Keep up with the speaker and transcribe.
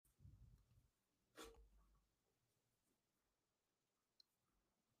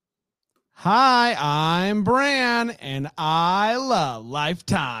Hi, I'm Bran, and I love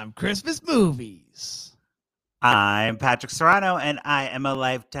Lifetime Christmas movies. I'm Patrick Serrano, and I am a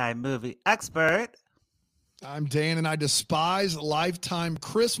Lifetime movie expert. I'm Dan, and I despise Lifetime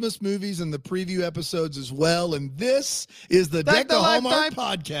Christmas movies and the preview episodes as well. And this is the Deck the Hallmark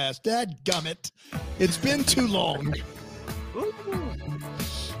podcast. Dadgummit. It's been too long. Ooh.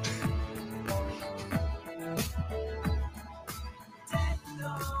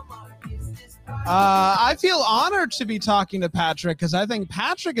 I feel honored to be talking to Patrick because I think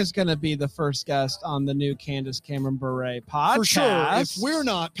Patrick is going to be the first guest on the new Candace Cameron Bure podcast. For sure. If we're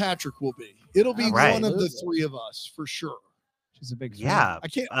not, Patrick will be. It'll be one of the three of us, for sure. She's a big fan. Yeah. I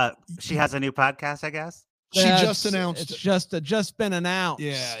can't. She has a new podcast, I guess. She just announced it. It's just been announced.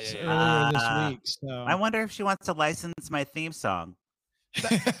 Yeah. Earlier this week. So I wonder if she wants to license my theme song.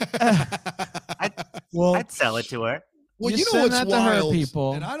 I'd sell it to her. Well, you know what's wild,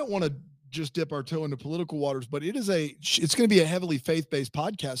 people. And I don't want to just dip our toe into political waters, but it's going to be a heavily faith-based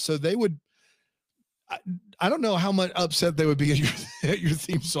podcast. So they would, I don't know how much upset they would be at your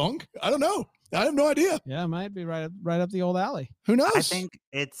theme song. I don't know. I have no idea. Yeah, it might be right up the old alley. Who knows? I think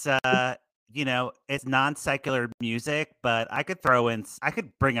it's, it's non-secular music, but I could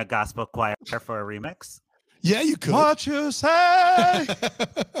bring a gospel choir for a remix. Yeah, you could. What you say?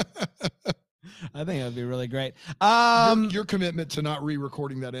 I think that would be really great. Your commitment to not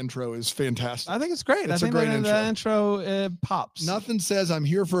re-recording that intro is fantastic. I think it's great. It's I think a great the intro pops. Nothing says I'm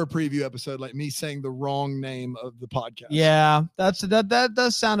here for a preview episode like me saying the wrong name of the podcast. Yeah, that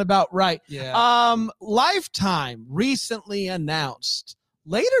does sound about right. Yeah. Lifetime recently announced,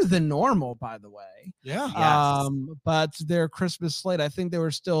 later than normal, by the way. Yeah. But their Christmas slate, I think they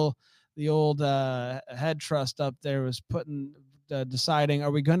were still the old head trust up there was deciding,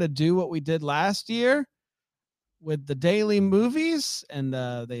 are we going to do what we did last year with the daily movies? And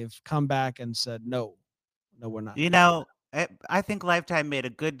they've come back and said, no, we're not. I think Lifetime made a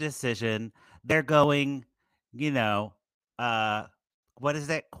good decision. They're going, what is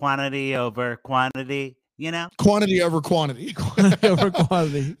it? Quantity over quantity, Quantity over quantity. Quantity over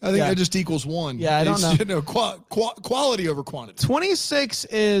quantity. I think that just equals one. Yeah, I don't know. Quality over quantity. 26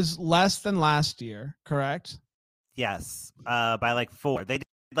 is less than last year, correct? Yes, by like 4. They did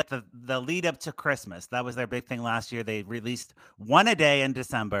like the lead up to Christmas. That was their big thing last year. They released one a day in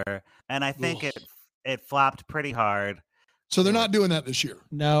December, and I think it flopped pretty hard. So they're not doing that this year.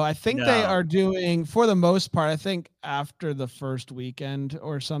 No, I think they are doing, for the most part, I think after the first weekend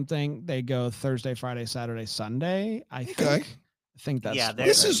or something, they go Thursday, Friday, Saturday, Sunday. I think that's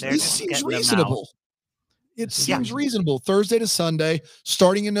this seems reasonable. It seems reasonable. Thursday to Sunday,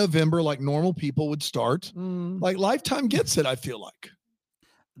 starting in November, like normal people would start. Like Lifetime gets it, I feel like.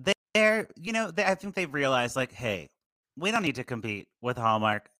 I think they've realized, like, hey, we don't need to compete with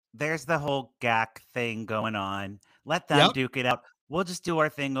Hallmark. There's the whole GAC thing going on. Let them duke it out. We'll just do our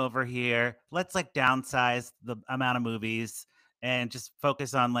thing over here. Let's downsize the amount of movies and just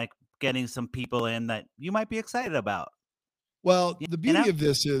focus on getting some people in that you might be excited about. Well, the beauty of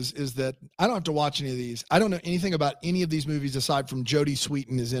this is that I don't have to watch any of these. I don't know anything about any of these movies aside from Jodi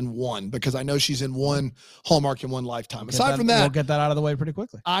Sweetin is in one, because I know she's in one Hallmark and one Lifetime. Aside from that, we'll get that out of the way pretty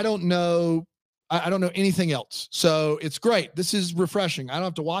quickly. I don't know. I don't know anything else. So it's great. This is refreshing. I don't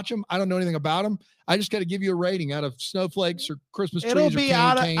have to watch them. I don't know anything about them. I just got to give you a rating out of snowflakes or Christmas trees. It'll be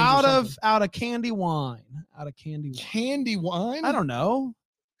out of candy wine. Out of candy wine. Candy wine? I don't know.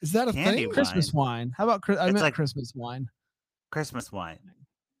 Is that a thing? Wine. Christmas wine. How about Christmas wine? Christmas wine.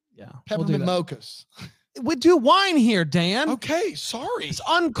 Yeah. Peppermint mochas. We do wine here, Dan. Okay, sorry. It's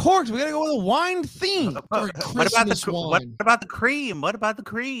uncorked. We got to go with a wine theme. What about the cream? What about the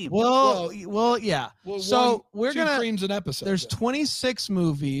cream? Well, yeah. So we're going to creams an episode. There's 26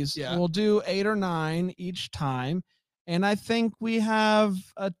 movies. Yeah. We'll do 8 or 9 each time. And I think we have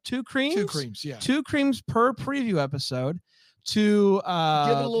 2 creams. 2 creams, yeah. 2 creams per preview episode to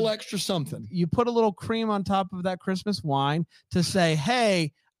give it a little extra something. You put a little cream on top of that Christmas wine to say,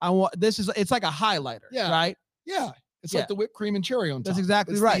 hey, it's like a highlighter, right? Yeah. It's like the whipped cream and cherry on top. That's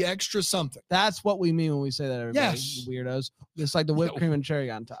exactly right. The extra something. That's what we mean when we say that, everybody. Yes. Weirdos. It's like the whipped cream and cherry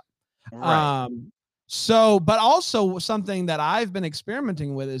on top. Right. But also something that I've been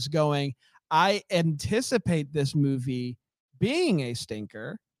experimenting with is I anticipate this movie being a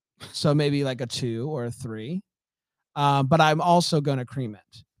stinker. So maybe like a 2 or a 3. But I'm also going to cream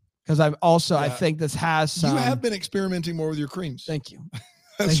it. Because I think this has some. You have been experimenting more with your creams. Thank you.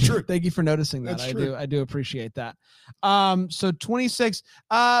 That's true. Thank you for noticing that. That's true. I do appreciate that. So 26.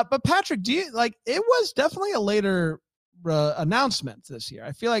 But Patrick, do you it was definitely a later announcements this year.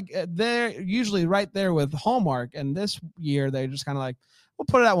 I feel like they're usually right there with Hallmark, and this year they're just kind of like, we'll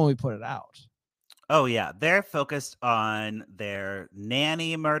put it out when we put it out. Oh, yeah. They're focused on their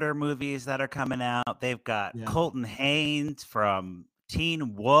nanny murder movies that are coming out. They've got Colton Haynes from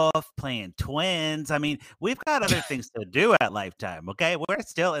Teen Wolf playing twins. I mean, we've got other things to do at Lifetime, okay? We're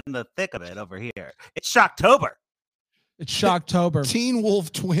still in the thick of it over here. It's Shocktober. It's Shocktober. Teen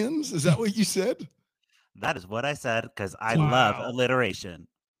Wolf twins? Is that what you said? That is what I said, because I love alliteration.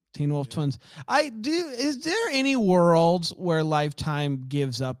 Teen Wolf twins. Is there any worlds where Lifetime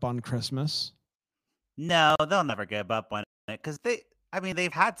gives up on Christmas? No, they'll never give up on it, because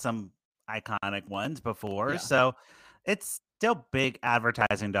they've had some iconic ones before, so it's still big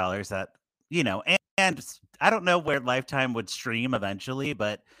advertising dollars that, and I don't know where Lifetime would stream eventually,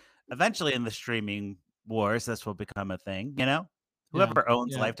 but eventually in the streaming wars, this will become a thing, Whoever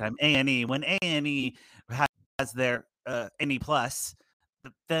owns Lifetime, A&E, when A&E has their A&E Plus,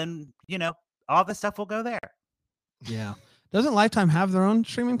 then, all the stuff will go there. Yeah. Doesn't Lifetime have their own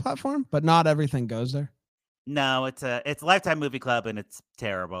streaming platform? But not everything goes there. No, it's Lifetime Movie Club, and it's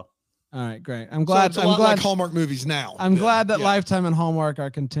terrible. All right, great. I'm glad. So it's like Hallmark movies now. I'm glad that Lifetime and Hallmark are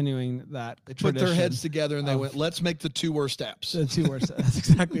continuing that. They put their heads together and they went, "Let's make the two worst apps." The two worst. That's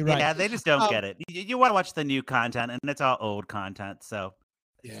exactly right. Yeah, they just don't get it. You want to watch the new content, and it's all old content, so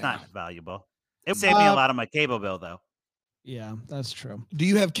it's not valuable. It would save me a lot of my cable bill, though. Yeah, that's true. Do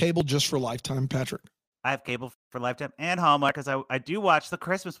you have cable just for Lifetime, Patrick? I have cable for Lifetime and Hallmark, because I do watch the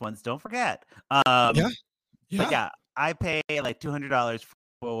Christmas ones. Don't forget. But I pay like $200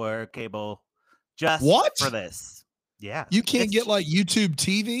 for cable just for this. Yeah. You can't get like YouTube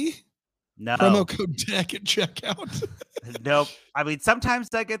TV? No. Promo code DECK at checkout. Nope. I mean, sometimes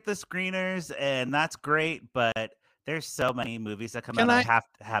I get the screeners, and that's great, but there's so many movies that come out. I have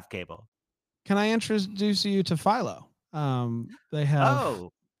to have cable. Can I introduce you to Philo?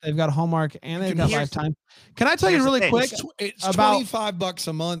 They've got Hallmark and they've got Lifetime. Can I tell you really quick? It's $25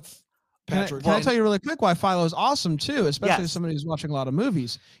 a month, Patrick. Can I tell you really quick why Philo is awesome too, especially as somebody who's watching a lot of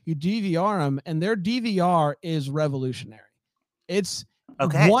movies? You DVR them, and their DVR is revolutionary. It's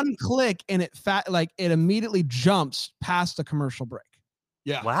one click, and it immediately jumps past the commercial break.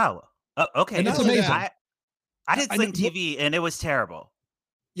 Yeah. Wow. Oh, okay. And it's amazing. I did Sling TV, and it was terrible.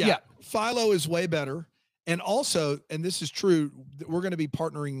 Yeah. Philo is way better. And also, and this is true, we're going to be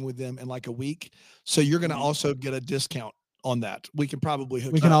partnering with them in like a week. So you're going to also get a discount on that. We can probably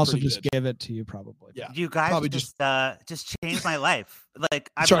hook. We can also just give it to you, probably. Yeah, you guys probably just changed my life.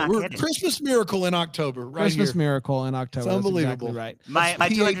 Like, I'm sorry, not kidding. Christmas miracle in October. Right Christmas here. miracle in October. It's unbelievable. Exactly right. My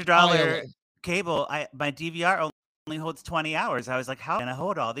 $200 cable, my DVR only holds 20 hours. I was like, how can I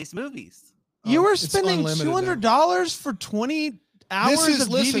hold all these movies? You were spending $200 for 20 hours of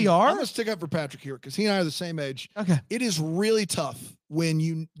DVR? I'm going to stick up for Patrick here because he and I are the same age. Okay. It is really tough when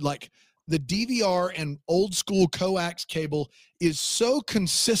you like the DVR and old school coax cable is so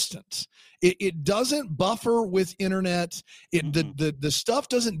consistent. It doesn't buffer with internet. The stuff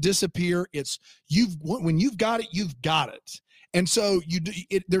doesn't disappear. It's when you've got it, you've got it. And so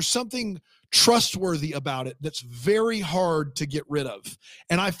there's something trustworthy about it that's very hard to get rid of.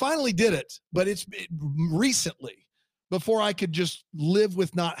 And I finally did it, but it's recently before I could just live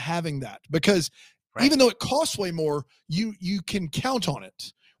with not having that, because even though it costs way more, you can count on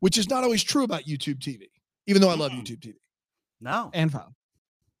it, which is not always true about YouTube TV, even though I love YouTube TV. No. And Philo.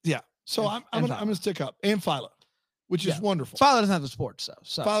 Yeah. So I'm gonna stick up. And Philo, which is wonderful. Philo doesn't have the sports, though.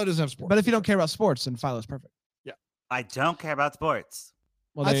 So. Philo doesn't have sports. But if you don't care about sports, then Philo's perfect. Yeah. I don't care about sports.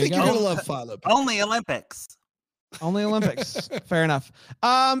 Well, I think you're gonna love Philo. Only Olympics. Only Olympics. Fair enough.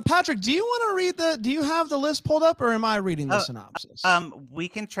 Patrick, do you have the list pulled up, or am I reading the synopsis? We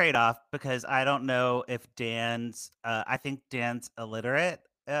can trade off, because I don't know if I think Dan's illiterate,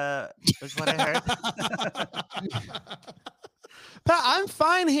 is what I heard. Pat, I'm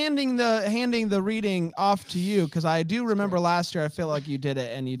fine handing the reading off to you, because I do remember last year I feel like you did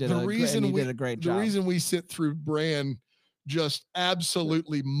it, and you did a great job. The reason we sit through Bran just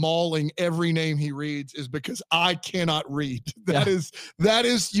absolutely mauling every name he reads is because I cannot read. That is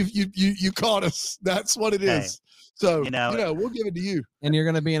you caught us. That's what it is. So we'll give it to you. And you're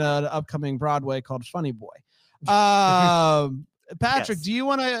going to be in an upcoming Broadway called Funny Boy. Patrick, do you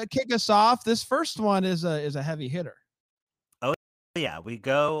want to kick us off? This first one is a heavy hitter. Oh yeah, we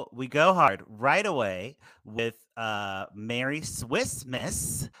go hard right away with Merry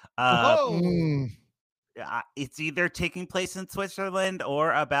Swissmas. It's either taking place in Switzerland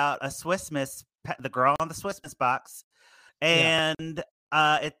or about a Swiss Miss, the girl on the Swiss Miss box. And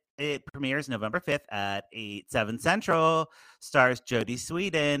it premieres November 5th at 7 Central, stars Jodi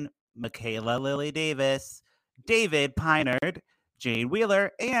Sweetin, Michaela Lily Davis, David Pinard, Jane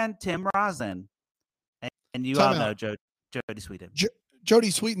Wheeler, and Tim Rosen. And you all know Jodi Sweetin. Jodi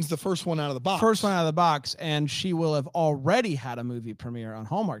Sweetin's the first one out of the box. First one out of the box, and she will have already had a movie premiere on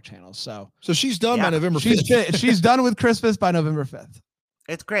Hallmark Channel. So she's done by November 5th. She's done with Christmas by November 5th.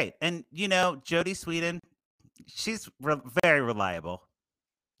 It's great. And, Jodi Sweetin, she's very reliable.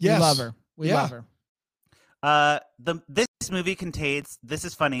 Yes. We love her. We love her. This movie contains, this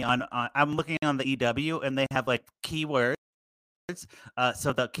is funny, I'm looking on the EW, and they have, like, keywords.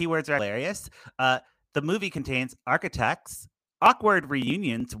 So the keywords are hilarious. The movie contains architects, awkward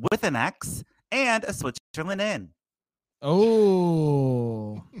reunions with an ex, and a Switzerland Inn.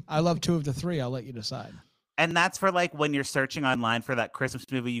 Oh, I love 2 of the 3. I'll let you decide. And that's for like when you're searching online for that Christmas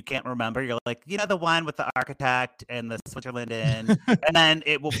movie you can't remember. You're like, the one with the architect and the Switzerland Inn, and then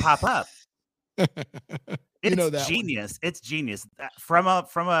it will pop up. It's genius. One. It's genius. From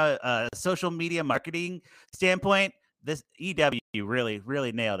a social media marketing standpoint, this EW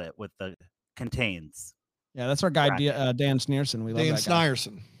really nailed it with the contains. Yeah, that's our guy, Dan Sneerson. We love Dan that guy.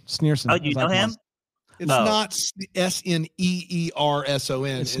 Sneerson. Oh, you know him? It's not Sneerson. It's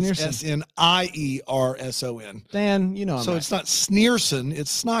Sneierson. Dan, you know him. So it's not Sneerson,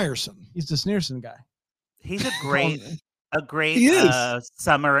 it's Sneierson. He's the Sneerson guy. He's a great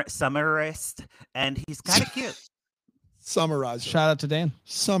summerist, and he's kind of cute. Summarizer. Shout out to Dan.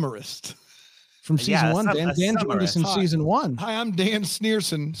 Summerist. From season 1. Dan joined us in season 1. Hi, I'm Dan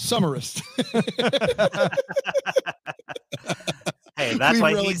Sneerson, summerist. Hey, that's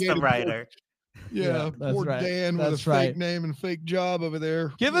why he's the writer. Yeah, poor right. Dan with a fake name and fake job over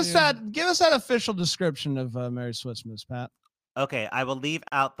there. Give us that official description of Merry Swissmas, Pat. Okay, I will leave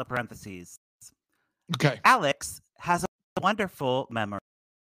out the parentheses. Okay. Alex has a wonderful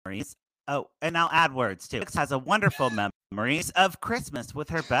memories. Oh, and I'll add words too. Alex has a wonderful memories of Christmas with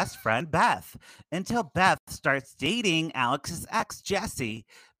her best friend Beth until Beth starts dating Alex's ex Jesse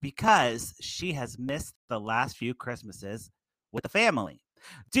because she has missed the last few Christmases with the family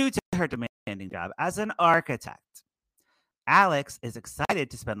due to her demanding job as an architect. Alex is excited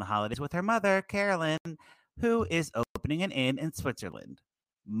to spend the holidays with her mother, Carolyn, who is opening an inn in Switzerland.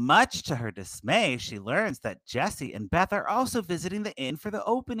 Much to her dismay, she learns that Jesse and Beth are also visiting the inn for the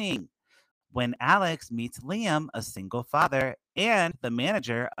opening. When Alex meets Liam, a single father, and the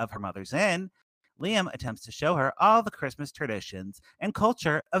manager of her mother's inn, Liam attempts to show her all the Christmas traditions and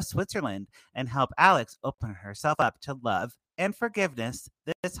culture of Switzerland and help Alex open herself up to love and forgiveness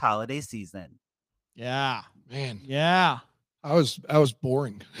this holiday season. Yeah, man. Yeah, I was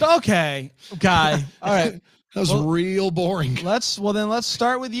boring. Okay, guy. All right, that was real boring. Let's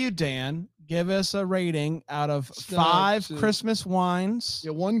start with you, Dan. Give us a rating out of 5 Christmas wines.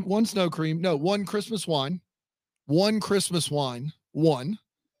 Yeah, one snow cream. No, 1 Christmas wine. 1 Christmas wine. 1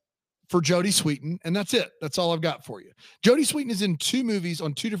 for Jodi Sweetin, and that's it. That's all I've got for you. Jodi Sweetin is in 2 movies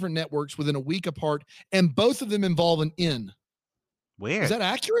on 2 different networks within a week apart, and both of them involve an inn. Weird. Is that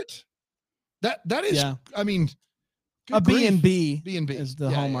accurate? That is. Yeah. I mean, a B&B. B&B is the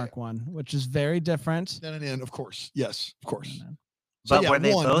Hallmark one, which is very different than an inn, of course. Yes, of course. But were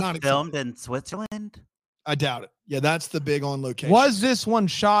they both filmed in Switzerland? I doubt it. Yeah, that's the big on location. Was this one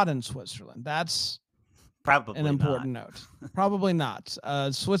shot in Switzerland? That's probably an important note. Probably not.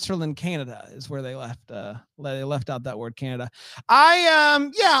 Switzerland, Canada is where they left. They left out that word Canada.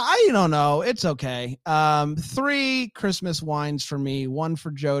 I don't know. It's okay. 3 Christmas wines for me. 1 for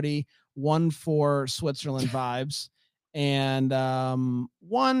Jodi. 1 for Switzerland vibes, and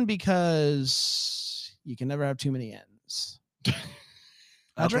 1 because you can never have too many ends.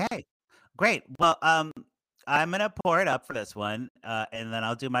 Okay, great. Well, I'm gonna pour it up for this one, and then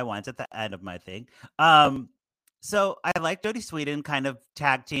I'll do my wines at the end of my thing. So I like Jodi Sweetin kind of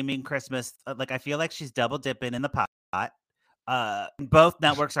tag teaming Christmas. Like I feel like she's double dipping in the pot. Both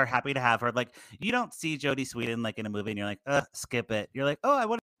networks are happy to have her. Like you don't see Jodi Sweetin like in a movie, and you're like, skip it. You're like, oh, I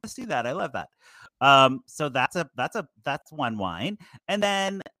want to see that. I love that. So that's 1 wine, and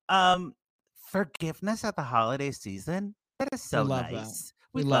then forgiveness at the holiday season. That is so nice.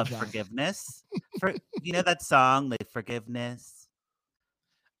 We love forgiveness. For that song, like Forgiveness.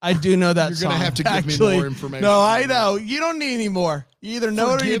 I do know that song. You're gonna have to give me more information. No, I know. You don't need any more. You either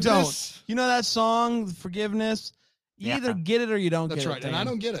know it or you don't. You know that song, Forgiveness? You either get it or you don't get it. That's right. And I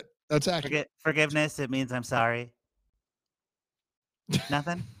don't get it. That's accurate. Forgiveness, it means I'm sorry.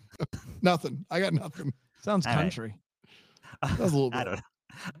 Nothing? Nothing. I got nothing. Sounds country. That was a little bit. I don't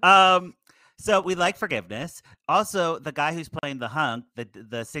know. So we like Forgiveness. Also, the guy who's playing the hunk,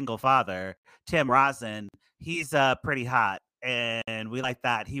 the single father, Tim Rosen, he's pretty hot, and we like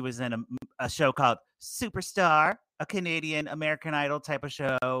that. He was in a show called Superstar, a Canadian American Idol type of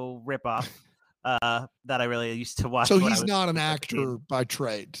show ripoff. that I really used to watch. So when I he's was not an a actor kid. by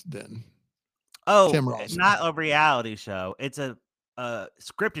trade, then. Oh, Tim Ross. not a reality show. It's a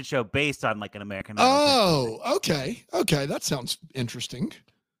scripted show based on like an American Idol type of thing. Oh, okay. That sounds interesting.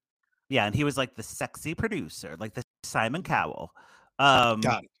 Yeah, and he was like the sexy producer, like the Simon Cowell.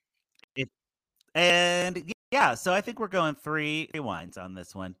 Got it. And yeah, so I think we're going three wines on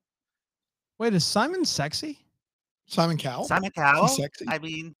this one. Wait, is Simon sexy? Simon Cowell? Simon He's Cowell? sexy? I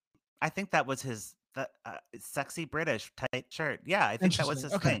mean, I think that was his sexy British tight shirt. Yeah, I think that was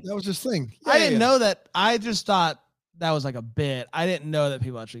his thing. That was his thing. I didn't know that. I just thought that was like a bit. I didn't know that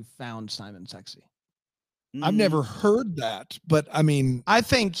people actually found Simon sexy. I've never heard that, but I mean, I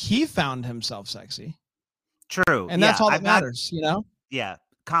think he found himself sexy. True. And that's all that matters, you know? Yeah.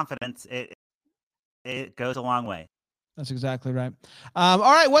 Confidence. It goes a long way. That's exactly right. All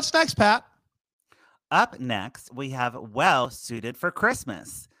right. What's next, Pat? Up next, we have Well Suited for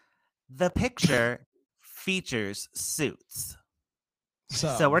Christmas. The picture features suits.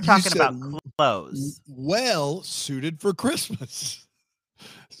 So we're talking about clothes. Well suited for Christmas.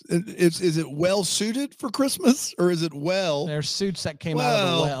 Is it well suited for Christmas, or is it well? They're suits that came out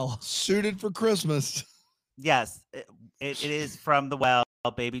of the well. Suited for Christmas. Yes, it is from the well.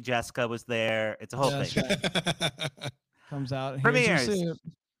 Baby Jessica was there. It's a whole thing. Right. Comes out. Premieres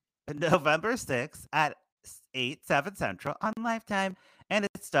November 6th at 8/7 Central on Lifetime, and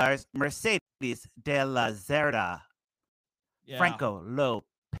it stars Mercedes de la Cerda, Franco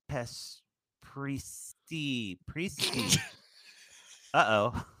Lopez, Priesti.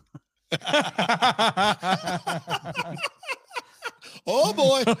 Uh-oh. Oh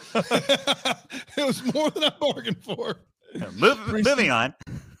boy. It was more than I bargained for. Moving on.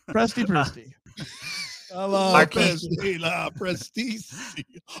 Presti. Hello, Presti.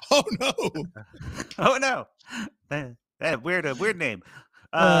 Oh no. Oh no. That weird name.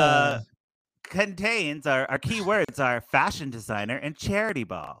 Contains our key words are fashion designer and charity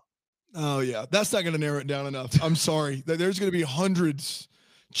ball. Oh yeah, that's not going to narrow it down enough. I'm sorry. There's going to be hundreds.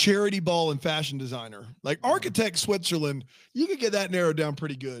 Charity ball and fashion designer, like architect Switzerland, you could get that narrowed down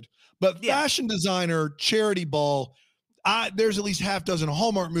pretty good. But fashion designer, charity ball, there's at least half dozen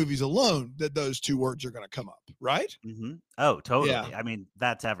Hallmark movies alone that those two words are going to come up, right? Mm-hmm. Oh, totally. Yeah. I mean,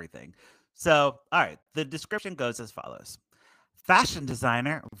 that's everything. So, all right, the description goes as follows. Fashion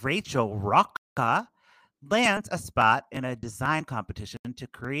designer Rachel Rocca lands a spot in a design competition to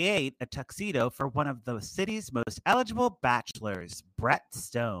create a tuxedo for one of the city's most eligible bachelors, Brett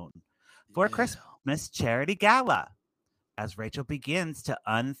Stone, for a Christmas charity gala. As Rachel begins to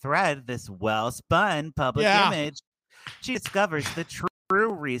unthread this well-spun public image, she discovers the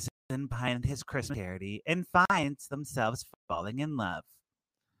true reason behind his Christmas charity and finds themselves falling in love.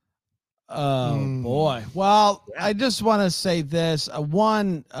 Oh boy. Well, I just want to say this,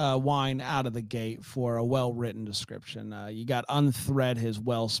 one wine out of the gate for a well-written description. You got unthread his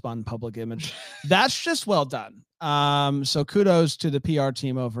well-spun public image. That's just well done. So kudos to the PR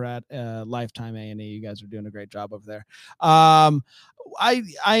team over at Lifetime A&E. You guys are doing a great job over there. I'm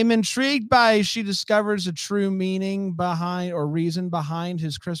intrigued by she discovers a true meaning behind or reason behind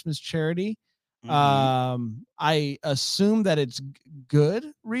his Christmas charity. Mm-hmm. I assume that it's good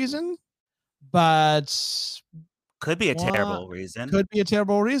reason, but could be a terrible reason. Could be a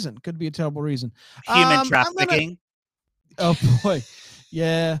terrible reason. Human trafficking. Oh boy.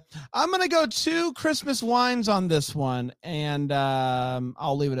 Yeah. I'm going to go 2 Christmas wines on this one, and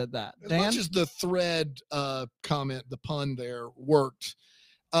I'll leave it at that. As Dan? much as the thread comment, the pun there worked,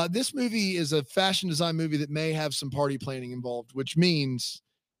 this movie is a fashion design movie that may have some party planning involved, which means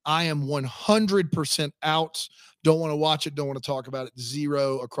I am 100% out. Don't want to watch it. Don't want to talk about it.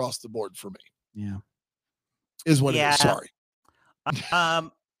 0 across the board for me. Yeah. Is what it is. Sorry.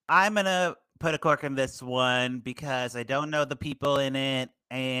 I'm going to put a cork in this one because I don't know the people in it,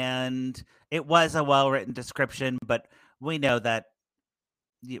 and it was a well-written description, but we know that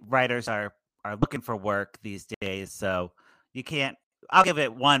writers are looking for work these days, so you can't. I'll give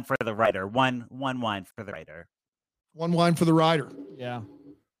it 1 for the writer, one wine for the writer. 1 wine for the writer. Yeah.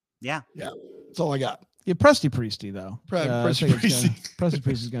 That's all I got. Yeah, Priesti though. Presti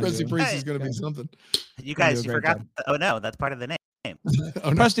Priesti is going to be something. You guys, you forgot. Oh no, that's part of the name. Oh,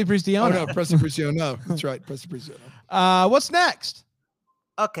 no. Priesti. Oh no, Priesti. Oh no, that's right. Priesti. Oh, no. What's next?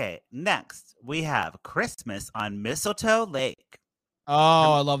 Okay, next we have Christmas on Mistletoe Lake.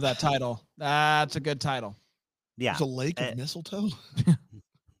 Oh, I love that title. That's a good title. Yeah, there's a lake of mistletoe.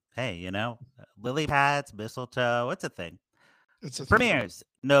 Hey, you know, lily pads, mistletoe. It's a thing. Premieres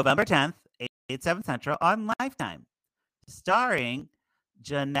November 10th, 8/7 Central on Lifetime, starring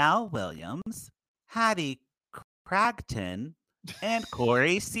Janelle Williams, Hattie Cragton, and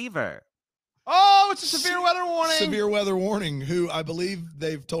Corey Seaver. Oh, it's a severe weather warning. Severe weather warning, who I believe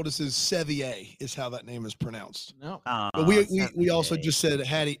they've told us is Sevier, is how that name is pronounced. No. But we also just said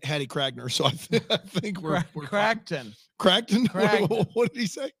Hattie Kragner, so I think we're Cracton. Cragton? Cragton. What did he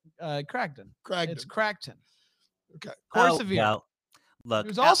say? Cragton. Cragton. It's Cracton. Okay. Corey Severe. Well, look,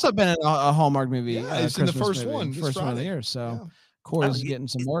 He's also been in a Hallmark movie. Yeah, he's in the first movie, one. First one of the year. So Corey's getting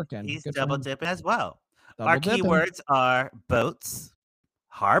some work in. He's Good for double him. dipping as well. Double Our dipping. keywords are boats,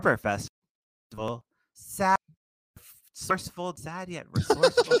 harbor festival, sad, resourceful, sad yet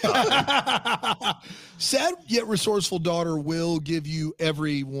resourceful daughter. Sad yet resourceful daughter will give you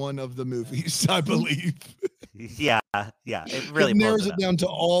every one of the movies, I believe. Yeah. It really narrows it down to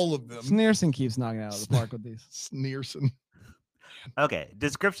all of them. Sneerson keeps knocking out of the park with these. Sneerson. Okay,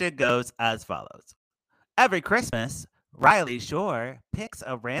 description goes as follows. Every Christmas, Riley Shore picks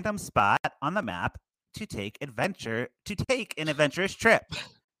a random spot on the map to take an adventurous trip.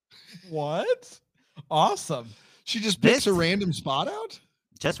 What? Awesome. She just picks a random spot out?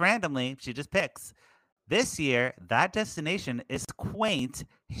 Just randomly, she just picks. This year, that destination is quaint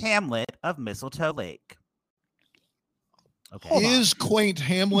hamlet of Mistletoe Lake. Okay. Is quaint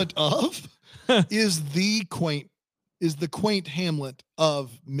hamlet of? is the quaint hamlet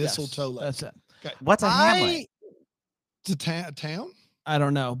of Mistletoe Lake. That's it. Okay. What's a hamlet? It's a town? I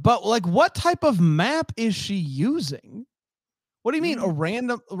don't know. But like, what type of map is she using? What do you mean a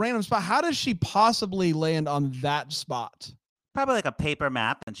random spot? How does she possibly land on that spot? Probably like a paper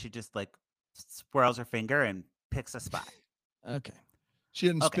map, and she just like swirls her finger and picks a spot. Okay. She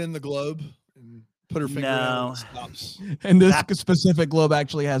didn't spin the globe and put her finger out and it stops. And this specific globe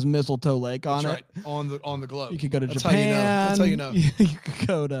actually has Mistletoe Lake on it. On the globe. You could go to That's Japan. That's how you know. You could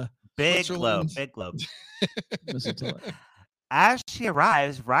go to Big globe. Mistletoe Lake. As she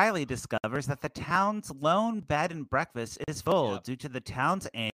arrives, Riley discovers that the town's lone bed and breakfast is full due to the town's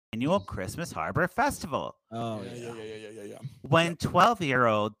annual Christmas Harbor Festival. Oh, yeah. When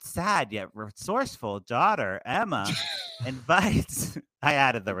 12-year-old, sad yet resourceful daughter Emma invites, I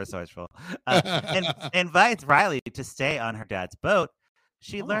added the resourceful, invites Riley to stay on her dad's boat,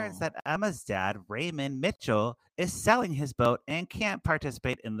 she learns that Emma's dad, Raymond Mitchell, is selling his boat and can't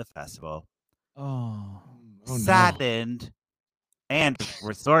participate in the festival. Saddened and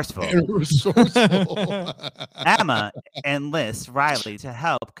resourceful. Emma enlists Riley to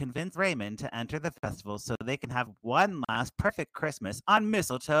help convince Raymond to enter the festival so they can have one last perfect Christmas on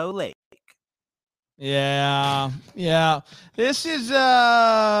Mistletoe Lake. Yeah. This is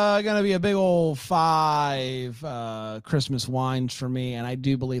gonna be a big old 5 Christmas wines for me, and I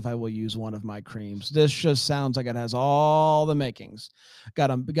do believe I will use one of my creams. This just sounds like it has all the makings.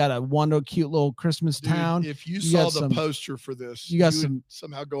 Got a wonderful, cute little Christmas town. If you saw the poster for this, you would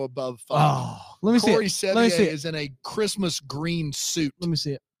somehow go above 5. Oh, let me see it. Corey Sevier is in a Christmas green suit. Let me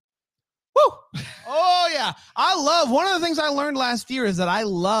see it. Woo! Oh yeah, I love. One of the things I learned last year is that I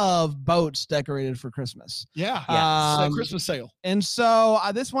love boats decorated for Christmas. Yeah. It's a Christmas sale. And so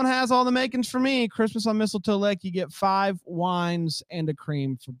this one has all the makings for me. Christmas on Mistletoe Lake. You get 5 wines and a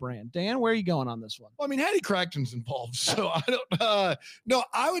cream for brand. Dan, where are you going on this one? Well, I mean, Hattie Cracton's involved, so I don't. No,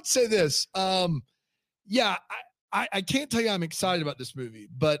 I would say this. Yeah, I can't tell you I'm excited about this movie,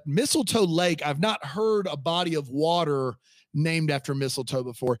 but Mistletoe Lake, I've not heard a body of water named after mistletoe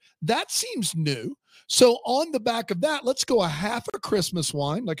before. That seems new. So on the back of that, let's go a half a Christmas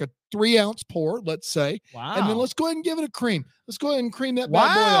wine, like a 3-ounce pour, let's say. Wow. And then let's go ahead and give it a cream. Let's go ahead and cream that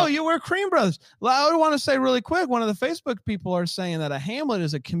bad boy Wow, up. you were Cream Brothers. I would want to say really quick, one of the Facebook people are saying that a hamlet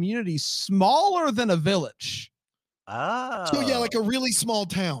is a community smaller than a village. Oh. So yeah, like a really small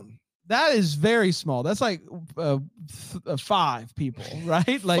town. That is very small. That's like 5 people,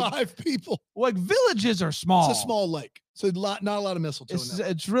 right? Like 5 people. Like villages are small. It's a small lake. So not a lot of mistletoe.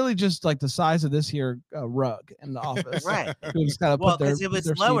 It's really just like the size of this here rug in the office. Right. Because it was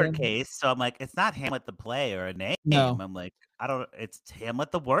lowercase, so I'm like, it's not Hamlet the play or a name. No. I'm like, it's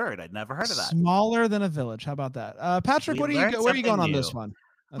Hamlet the word. I'd never heard of that. Smaller than a village. How about that? Patrick, where are you going on this one?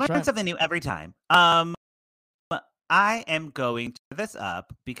 Learn something new every time. I am going to this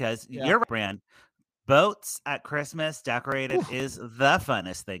up because your brand, boats at Christmas decorated is the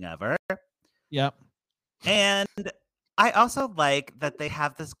funnest thing ever. Yep. And I also like that they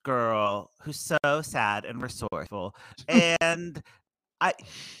have this girl who's so sad and resourceful. And a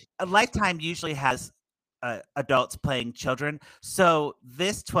Lifetime usually has adults playing children. So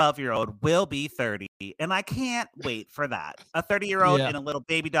this 12-year-old will be 30. And I can't wait for that. A 30-year-old in a little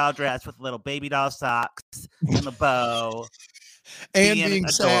baby doll dress with little baby doll socks and a bow. and being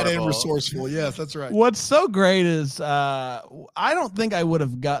sad and adorable. resourceful. Yes, that's right. What's so great is I don't think I would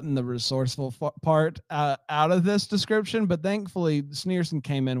have gotten the resourceful part out of this description, but thankfully Sneerson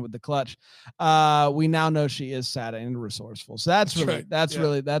came in with the clutch. We now know she is sad and resourceful, so that's very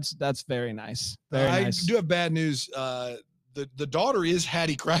nice. Very nice. I do have bad news. The daughter is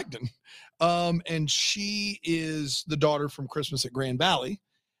Hattie Cragdon, and she is the daughter from Christmas at Grand Valley.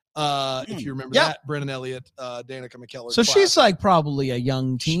 If you remember that, Brennan Elliott, Danica McKellar. So she's like probably a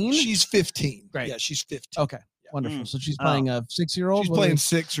young teen. She's 15. Great. Yeah, she's 15. Okay. Wonderful. So she's playing a 6-year-old. She's playing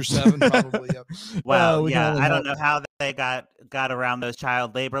 6 or 7, probably. Yep. Well, I don't know how they got around those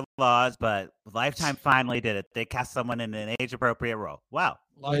child labor laws, but Lifetime finally did it. They cast someone in an age-appropriate role. Wow.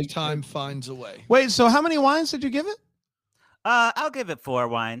 Lifetime finds a way. Wait, so how many wines did you give it? I'll give it 4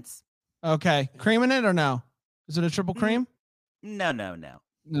 wines. Okay. Cream in it or no? Is it a triple cream? No. No.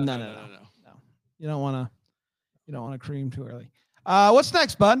 You don't want to cream too early. What's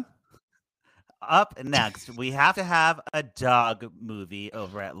next, bud? Up next, we have to have a dog movie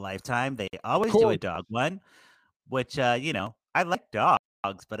over at Lifetime. They always do a dog one, which I like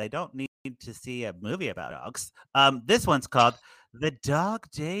dogs, but I don't need to see a movie about dogs. This one's called The Dog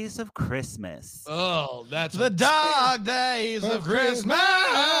Days of Christmas. Oh, that's The Dog Days of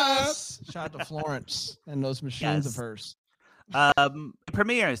Christmas. Shout out to Florence and those machines of hers. It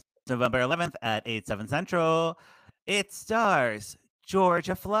premieres November 11th at 8/7 Central. It stars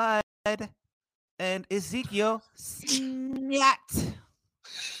Georgia Flood and Ezekiel Smiat.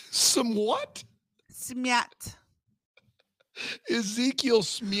 Some what? Smiat. Ezekiel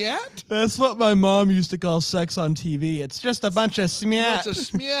Smiat? That's what my mom used to call sex on TV. It's just a bunch of smiat.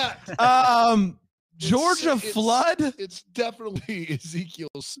 It's a smiat. Georgia Flood? It's definitely Ezekiel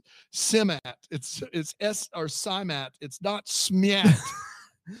Simat. It's S or Simat. It's not Smiat.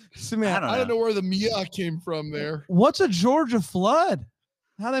 Smiat. I don't know where the Mia came from there. What's a Georgia Flood?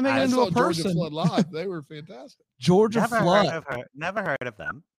 How they make it into a person? Georgia Flood live. They were fantastic. Georgia Flood. Never heard of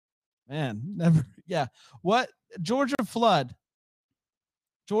them. Man, never. Yeah. What? Georgia Flood.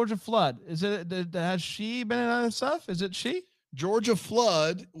 Georgia Flood. Is it? Has she been in other stuff? Is it she? Georgia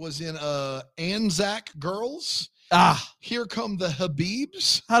Flood was in Anzac Girls. Here Come the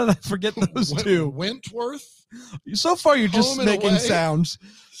Habibs. How did I forget those two? Wentworth. So far, you're just making sounds.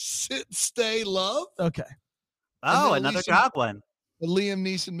 Sit, Stay, Love. Okay. Oh, another dog one. A Liam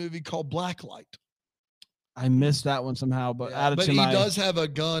Neeson movie called Blacklight. I missed that one somehow, but he does have a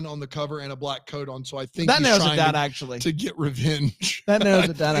gun on the cover and a black coat on, so I think that he's nails trying it down actually to get revenge. That nails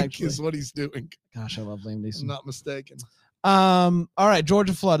it down actually is what he's doing. Gosh, I love Liam Neeson. I'm not mistaken. All right,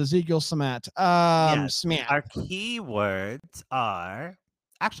 Georgia Flood, Ezekiel Smiat. Smiat. Our keywords are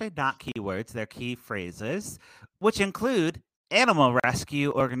actually not keywords; they're key phrases, which include animal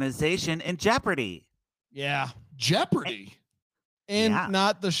rescue organization in jeopardy. Yeah, Jeopardy.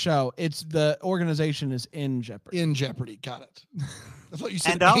 Not the show. It's the organization is in jeopardy. In jeopardy. Got it. I thought you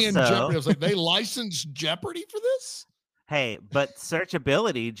said and also, in jeopardy. I was like, they licensed Jeopardy for this? Hey, but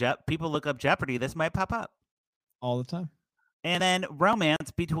searchability, people look up Jeopardy, this might pop up. All the time. And then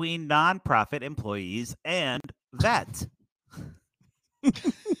romance between nonprofit employees and vets.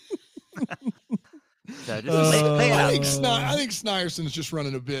 So just lay it out. I think Snierson's just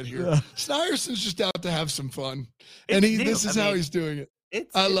running a bit here. Yeah. Snierson's just out to have some fun. And this is how he's doing it.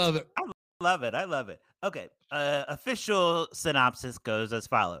 I love it. I love it. Okay. Official synopsis goes as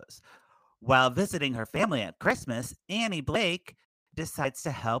follows. While visiting her family at Christmas, Annie Blake decides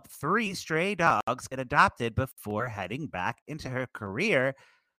to help 3 stray dogs get adopted before heading back into her career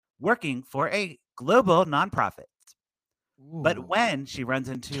working for a global nonprofit. Ooh. But when she runs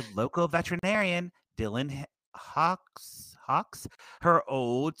into local veterinarian Dylan Hawks, her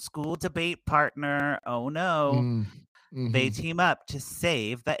old school debate partner, oh no, they team up to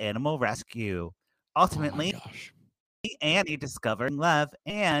save the animal rescue. Ultimately, Annie discovering love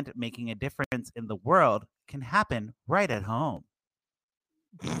and making a difference in the world can happen right at home.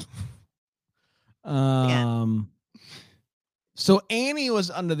 So Annie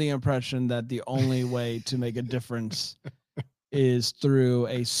was under the impression that the only way to make a difference is through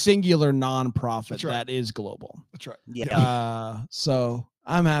a singular nonprofit that is global. That's right. Yeah. So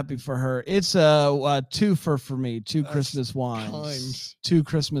I'm happy for her. It's a twofer for me. 2 Christmas wines. 2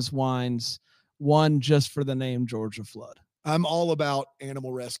 Christmas wines. One just for the name Georgia Flood. I'm all about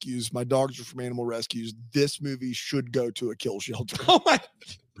animal rescues. My dogs are from animal rescues. This movie should go to a kill shelter. Oh my.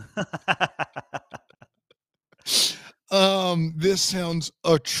 This sounds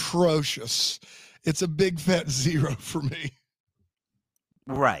atrocious. It's a big fat 0 for me.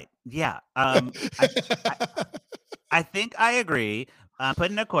 Right. Yeah. I think I agree.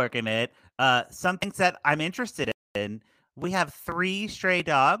 Putting a cork in it. Some things that I'm interested in. We have 3 stray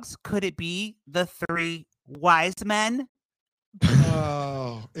dogs. Could it be the 3 wise men?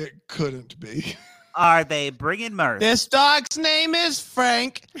 Oh, it couldn't be. Are they bringing mirth? This dog's name is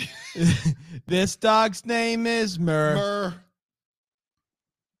Frank. This dog's name is Murr.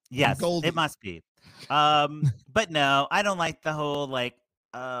 Yes, Goldie. it must be. But no, I don't like the whole like,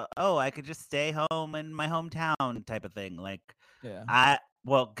 I could just stay home in my hometown type of thing. Like, Yeah.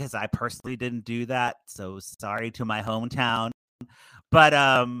 because I personally didn't do that, so sorry to my hometown. But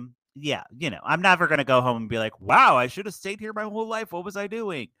yeah, I'm never gonna go home and be like, wow, I should have stayed here my whole life. What was I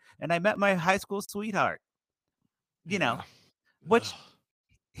doing? And I met my high school sweetheart. Which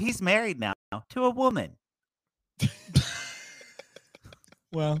he's married now to a woman.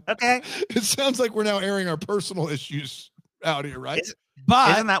 Well, okay. It sounds like we're now airing our personal issues out here, right?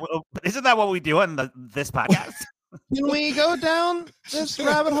 But isn't that what we do on this podcast? Can we go down this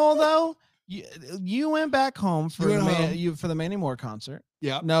rabbit hole though? You went back home for the Mandy Moore concert.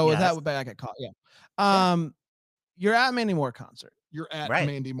 Yeah. No, that was back at Yeah. You're at Mandy Moore concert. You're at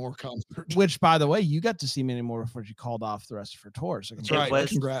Mandy Moore concert. Which, by the way, you got to see Mandy Moore before she called off the rest of her tour. So that's right. It was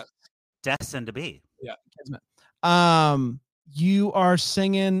congrats. Destined to be. Yeah. You are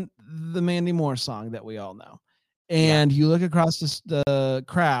singing the Mandy Moore song that we all know. And you look across the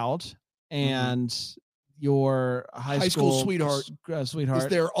crowd and your high school sweetheart is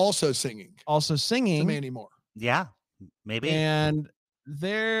there also singing. To Mandy Moore. Yeah, maybe. And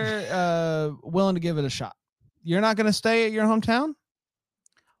they're willing to give it a shot. You're not going to stay at your hometown?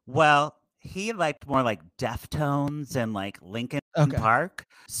 Well, he liked more like Deftones and like Linkin Park.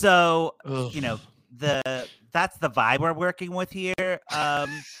 So, that's the vibe we're working with here.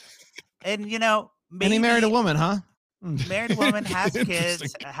 And maybe, and he married a woman, huh? Married woman, has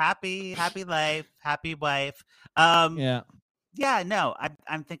kids, happy life, happy wife. No,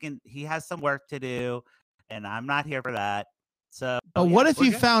 I'm thinking he has some work to do, and I'm not here for that. So, but what if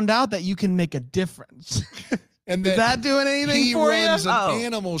you found out that you can make a difference? And is that doing anything for you? He runs an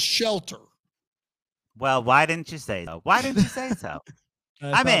animal shelter. Well, why didn't you say so?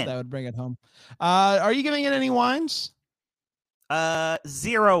 I thought that would bring it home. Are you giving it any wines?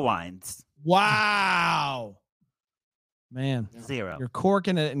 0 wines. Wow. Man, 0. You're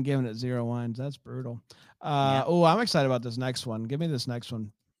corking it and giving it 0 wines. That's brutal. Oh, I'm excited about this next one. Give me this next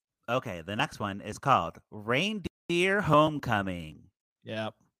one. Okay, the next one is called Reindeer Homecoming.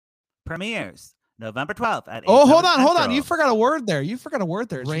 Yep. Premieres November 12th at 8. Oh, hold on. You forgot a word there.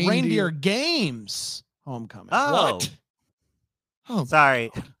 It's Reindeer Games Homecoming. Oh. What? Oh,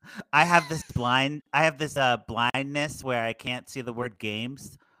 sorry. I have this blindness where I can't see the word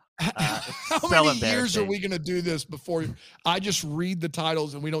games. How many years are we going to do this before I just read the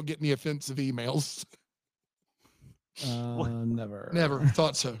titles and we don't get any offensive emails? Never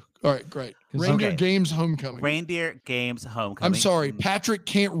thought so. All right, great. Reindeer Games Homecoming. Reindeer Games Homecoming. I'm sorry, Patrick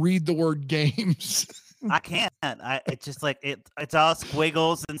can't read the word games. I can't. It's just like it's all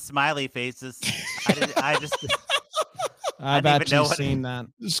squiggles and smiley faces. I bet you've seen that.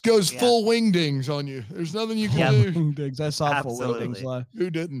 This goes full wingdings on you. There's nothing you can do. Wingdings. I saw full wingdings live.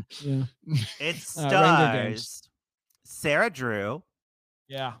 Who didn't? Yeah. It stars Sarah Drew.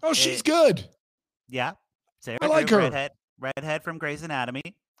 Yeah. Oh, she's good. Yeah. Sarah I like Drew, her. redhead from Grey's Anatomy.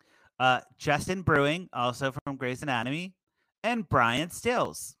 Justin Brewing, also from Grey's Anatomy, and Brian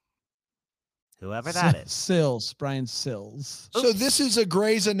Stills. Whoever that is. Brian Sills. So this is a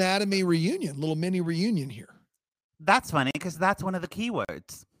Grey's Anatomy reunion, little mini reunion here. That's funny because that's one of the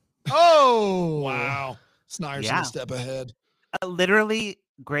keywords. Oh, wow. Snyder's a step ahead. Literally,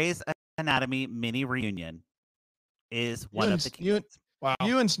 Grey's Anatomy mini reunion is one of the keywords. Wow.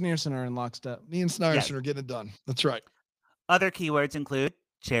 You and Sneerson are in lockstep. Me and Snyderson are getting it done. That's right. Other keywords include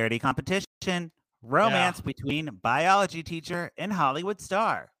charity competition, romance between biology teacher and Hollywood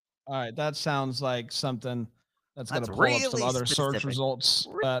star. All right, that sounds like something that's going to pull really up some other specific. search results.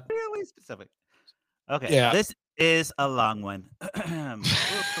 Really specific. Okay, this is a long one.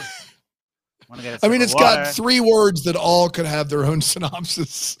 It's got 3 words that all could have their own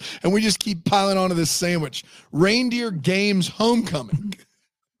synopsis, and we just keep piling onto this sandwich. Reindeer Games Homecoming.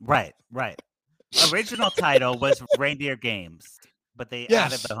 Right. Original title was Reindeer Games, but they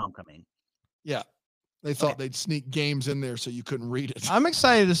added the homecoming. Yeah. They thought they'd sneak games in there so you couldn't read it. I'm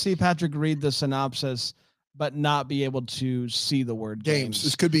excited to see Patrick read the synopsis, but not be able to see the word games.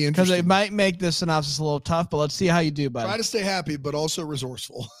 This could be interesting. Because it might make this synopsis a little tough, but let's see how you do, buddy. Try to stay happy, but also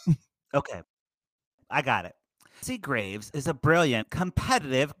resourceful. Okay. I got it. Nancy Graves is a brilliant,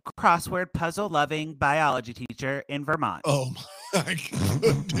 competitive, crossword puzzle-loving biology teacher in Vermont. Oh, my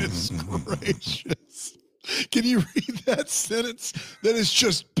goodness gracious. Can you read that sentence that is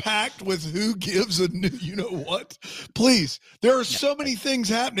just packed with who gives a new, you know what? Please. There are so many things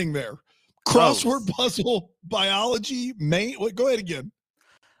happening there. Crossword puzzle, biology, go ahead again.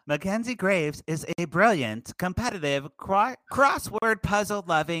 Mackenzie Graves is a brilliant, competitive, crossword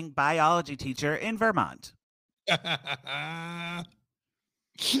puzzle-loving biology teacher in Vermont.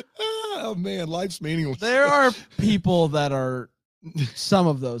 Oh, man, life's meaningless. There are people that are some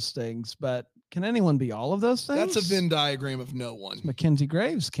of those things, but can anyone be all of those things? That's a Venn diagram of no one. Mackenzie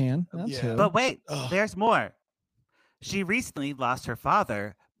Graves can. That's who. But wait, there's more. She recently lost her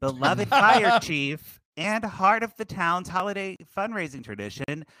father, beloved fire chief, and heart of the town's holiday fundraising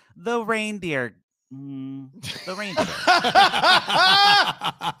tradition, the reindeer. The reindeer.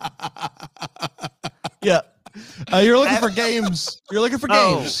 Yeah. You're looking for games. You're looking for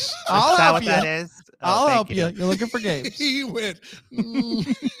games. I'll help you. That is? I'll help you. You're looking for games. He went.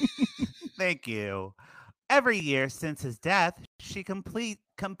 Thank you. Every year since his death, she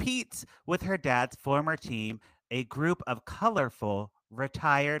competes with her dad's former team, a group of colorful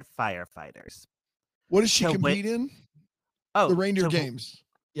retired firefighters. What does she compete in? Oh, the reindeer games.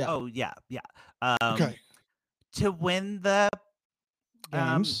 Yeah. Oh, yeah. Okay. To win the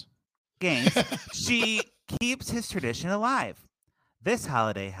games, she keeps his tradition alive. This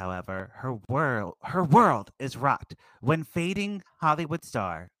holiday, however, her world is rocked when fading Hollywood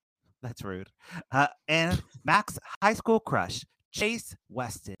star, that's rude, and Mac's high school crush, Chase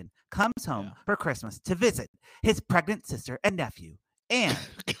Weston, comes home for Christmas to visit his pregnant sister and nephew, and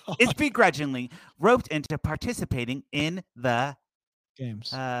is begrudgingly roped into participating in the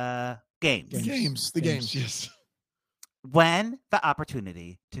games. The games, yes. When the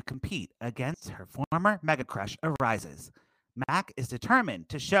opportunity to compete against her former mega crush arises, Mac is determined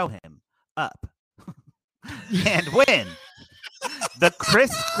to show him up and win the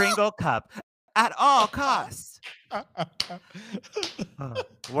Kris Kringle Cup at all costs.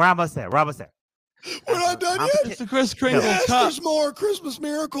 We're almost there. We're not done yet. It's the Kris Kringle Cup. There's more. Christmas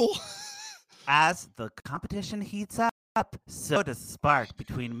miracle. As the competition heats up, so does the spark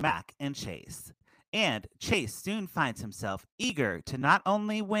between Mac and Chase. And Chase soon finds himself eager to not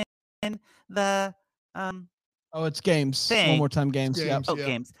only win the it's games. Thing. One more time, games.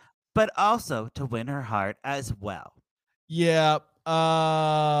 Games, but also to win her heart as well. Yeah.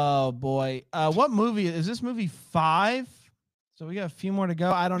 Oh boy. What movie is this? Movie 5? So we got a few more to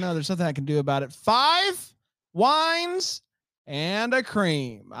go. I don't know. There's nothing I can do about it. 5 wines and a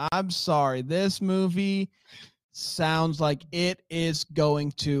cream. I'm sorry. This movie sounds like it is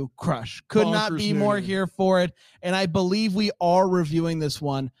going to crush. Could not be more here for it. And I believe we are reviewing this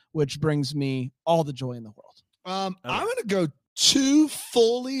one, which brings me all the joy in the world. I'm going to go 2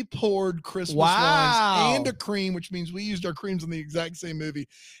 fully poured Christmas wines and a cream, which means we used our creams in the exact same movie.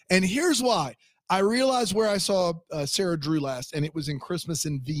 And here's why. I realized where I saw Sarah Drew last, and it was in Christmas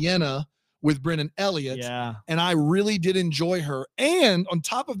in Vienna with Brennan Elliott. Yeah. And I really did enjoy her. And on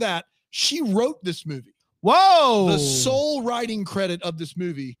top of that, she wrote this movie. Whoa. The sole writing credit of this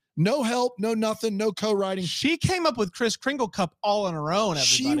movie. No help, no nothing, no co-writing. She came up with Kris Kringle Cup all on her own, everybody.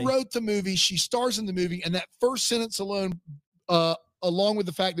 She wrote the movie. She stars in the movie. And that first sentence alone, along with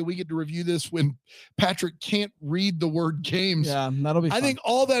the fact that we get to review this when Patrick can't read the word games. Yeah, that'll be fun. I think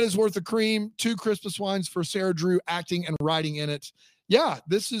all that is worth a cream. 2 Christmas wines for Sarah Drew acting and writing in it. Yeah,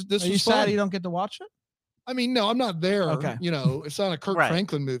 this was Are you sad you don't get to watch it? I mean, no, I'm not there. Okay. You know, it's not a Kirk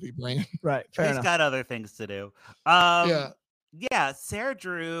Franklin movie, Brian. Right. Fair He's enough. got other things to do. Yeah, Sarah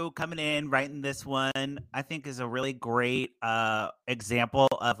Drew coming in, writing this one, I think is a really great example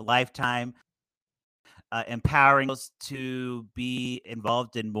of Lifetime empowering us to be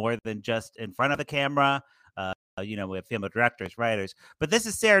involved in more than just in front of the camera. With film directors, writers. But this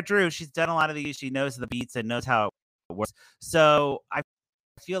is Sarah Drew. She's done a lot of these. She knows the beats and knows how it works. So I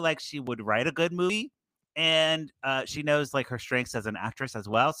feel like she would write a good movie. And she knows like her strengths as an actress as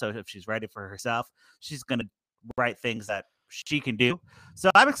well. So if she's writing for herself, she's going to write things that she can do. So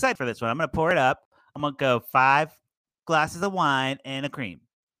I'm excited for this one. I'm going to pour it up. I'm going to go 5 glasses of wine and a cream.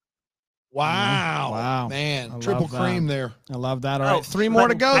 Wow. Man, triple cream there. I love that. All right. 3 more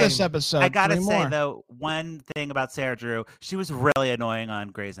to go this episode. I got to say, though, one thing about Sarah Drew, she was really annoying on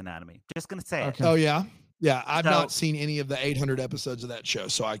Grey's Anatomy. Just going to say it. Oh, yeah? Yeah, I've not seen any of the 800 episodes of that show,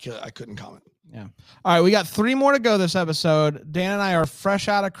 so I couldn't comment. Yeah. All right, we got 3 more to go this episode. Dan and I are fresh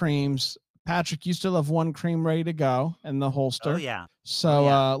out of creams. Patrick, you still have 1 cream ready to go in the holster. Oh, yeah.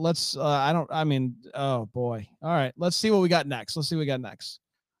 So let's, oh, boy. All right, let's see what we got next.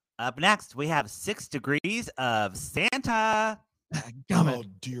 Up next, we have 6 degrees of Santa. Oh,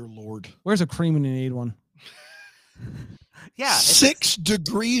 dear Lord. Where's a cream when you need one? Yeah. 6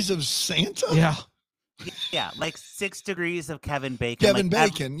 degrees of Santa? Yeah. Yeah, like 6 Degrees of Kevin Bacon. Kevin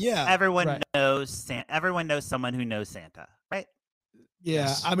like Bacon, yeah. Everyone Right. knows everyone knows someone who knows Santa, right? Yeah.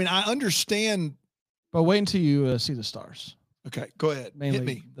 Yes. I mean, I understand. But wait until you see the stars. Okay, go ahead. Mainly Hit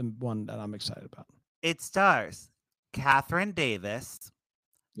me. the one that I'm excited about. It stars Catherine Davis.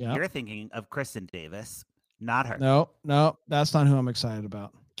 Yeah. You're thinking of Kristen Davis, not her. No, that's not who I'm excited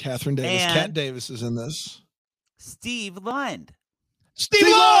about. Catherine Davis. And Kat Davis is in this. Steve Lund. Steve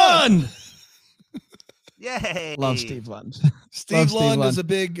Lund! Yay. Love Steve Lund. Steve Lund is a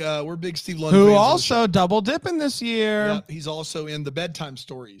big, we're big Steve Lund who fans also double dipping this year. Yep, he's also in the Bedtime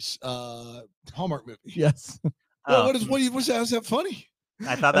Stories Hallmark movie. Yes. Well, what's that? Is that funny?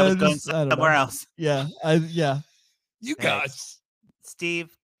 I thought that was going somewhere else. Yeah. You guys.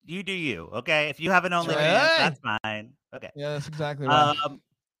 Steve, you do you, okay? If you have an OnlyFans, that's fine. Okay. Yeah, that's exactly right.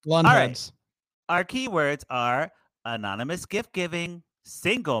 All right. Our keywords are anonymous gift giving,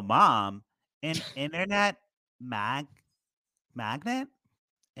 single mom, and internet magnate.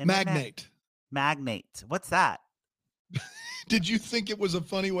 Magnate. What's that? Did you think it was a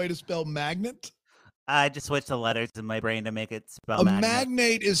funny way to spell magnet? I just switched the letters in my brain to make it spell a magnate.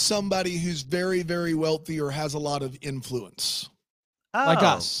 Magnate is somebody who's very, very wealthy or has a lot of influence. Oh. Like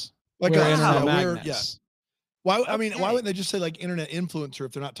us. Like we're us. internet Yeah, magnets. Why? I mean, why wouldn't they just say like internet influencer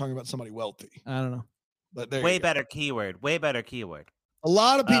if they're not talking about somebody wealthy? I don't know. But there way better keyword. Way better keyword. A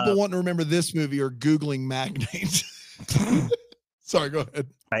lot of people wanting to remember this movie are Googling magnate. Sorry, go ahead.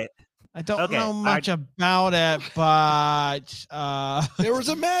 Right. I don't know much about it, but there was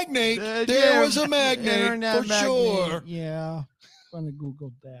a magnate. There was a magnate for sure. Yeah. I'm gonna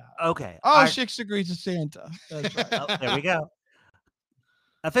Google that. Okay. Oh, 6 Degrees of Santa. That's right. Oh, there we go.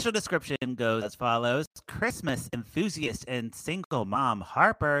 Official description goes as follows. Christmas enthusiast and single mom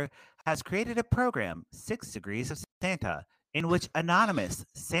Harper has created a program, 6 Degrees of Santa, in which anonymous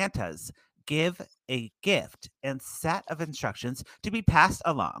Santas give a gift and set of instructions to be passed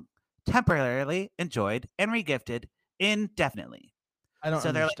along, temporarily enjoyed, and regifted indefinitely. I don't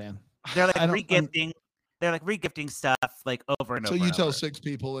understand. They're like regifting. They're like regifting stuff like over and over. So you tell 6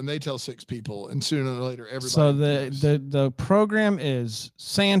 people, and they tell 6 people, and sooner or later, everybody. So the program is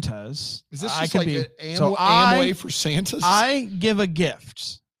Santa's. Is this just like Amway for Santa's? I give a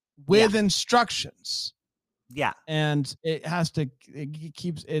gift with instructions. Yeah, and it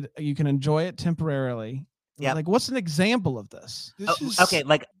keeps it. You can enjoy it temporarily. Yeah. Like, what's an example of this? Okay,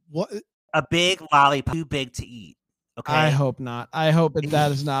 like what? A big lollipop, too big to eat. Okay. I hope not. I hope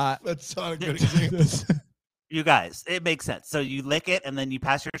that is not. That's not a good example. You guys, it makes sense. So you lick it, and then you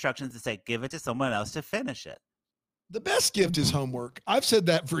pass your instructions to say, give it to someone else to finish it. The best gift is homework. I've said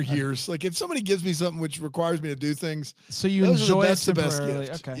that for years. Like if somebody gives me something which requires me to do things, so you enjoy it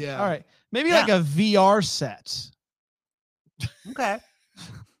temporarily. Okay. Yeah. All right. Maybe like a VR set. Okay.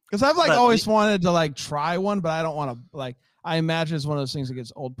 Because I've always wanted to try one, but I don't want to I imagine it's one of those things that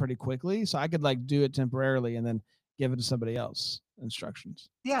gets old pretty quickly. So I could do it temporarily and then give it to somebody else. Instructions.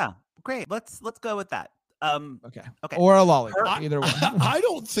 Yeah. Great. Let's go with that. Okay. Or a lollipop, either one. I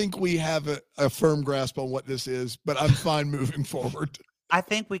don't think we have a firm grasp on what this is, but I'm fine moving forward. I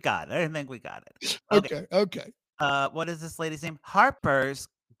think we got it. Okay. What is this lady's name? Harper's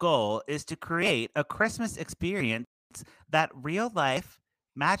goal is to create a Christmas experience that is real life,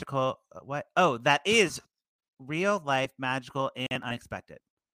 magical, and unexpected.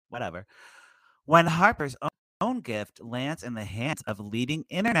 Whatever. When Harper's own gift lands in the hands of leading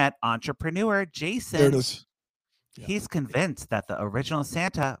internet entrepreneur Jason, there it is. Yeah. He's convinced that the original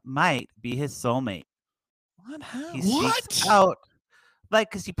Santa might be his soulmate. What? How? What? Out,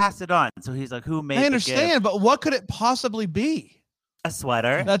 because he passed it on. So he's like, who made I understand, the gift? but what could it possibly be? A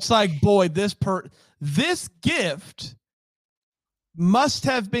sweater. That's boy, this gift must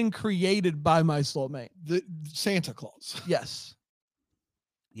have been created by my soulmate. The Santa Claus. Yes.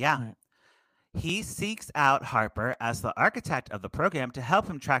 Yeah. Right. He seeks out Harper as the architect of the program to help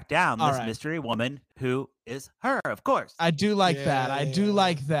him track down this mystery woman who is her, of course. I do like that. I do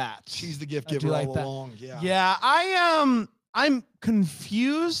like that. She's the gift giver all along. Yeah. Yeah. I'm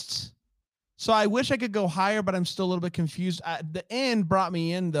confused. So I wish I could go higher, but I'm still a little bit confused. The end brought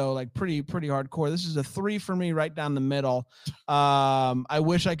me in though, pretty hardcore. This is a 3 for me, right down the middle. I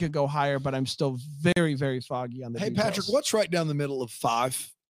wish I could go higher, but I'm still very, very foggy on the details. Patrick, what's right down the middle of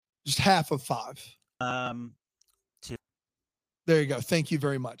 5? Just half of 5. 2. There you go. Thank you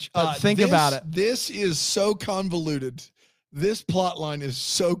very much. Think about it. This is so convoluted. This plot line is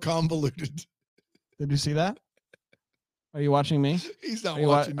so convoluted. Did you see that? Are you watching me? He's not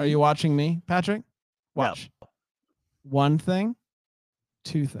watching me. Are you watching me, Patrick? Watch. No. 1 thing,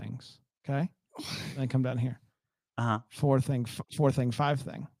 2 things. Okay. Then come down here. 4 thing, 5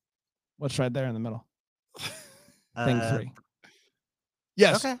 thing. What's right there in the middle? Thing 3.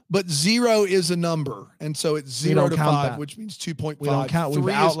 Yes, Okay. but 0 is a number, and so it's 0 to 5, which means 2.5. We don't count. We've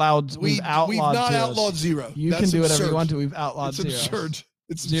 3 outlawed. We've not zeros. outlawed 0. You That's can do whatever absurd. you want to. We've outlawed It's zeros. absurd.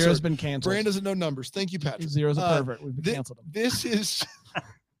 It's Zero's absurd. been canceled. Brand doesn't know numbers. Thank you, Patrick. Zero's a pervert. We've canceled him. This is.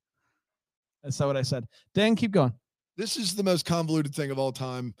 That's not what I said. Dan, keep going. This is the most convoluted thing of all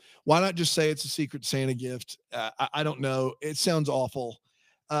time. Why not just say it's a Secret Santa gift? I don't know. It sounds awful.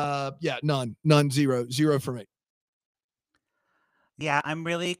 Yeah, none, 0 for me. Yeah, I'm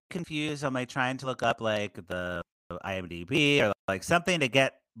really confused. I'm like trying to look up like the IMDb or like something to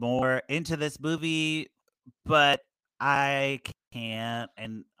get more into this movie, but I can't,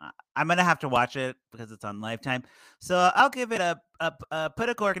 and I'm gonna have to watch it because it's on Lifetime. So I'll give it put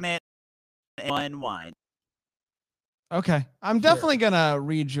a cork in it and one wine. Okay, I'm definitely gonna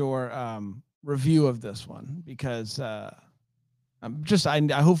read your review of this one because I'm just I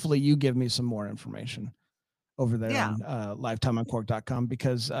hopefully you give me some more information over there on lifetimeoncork.com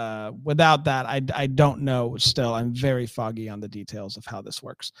because without that I don't know. Still, I'm very foggy on the details of how this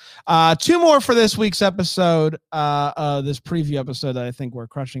works. 2 more for this week's episode, this preview episode that I think we're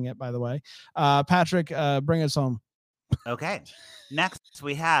crushing it, by the way. Patrick, bring us home. Okay, next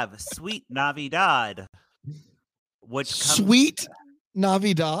we have Sweet Navidad, Sweet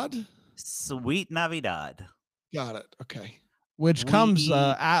Navidad. Sweet Navidad. Got it. Okay. Which comes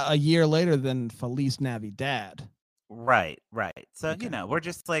a year later than Feliz Navidad. Right. So, we're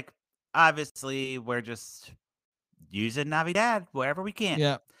just like, obviously, we're just using Navidad wherever we can.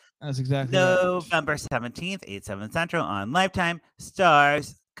 Yeah, that's exactly November 17th, 8/7 Central on Lifetime.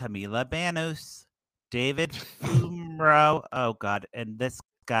 Stars Camila Banus, David Fumro. Oh, God. And this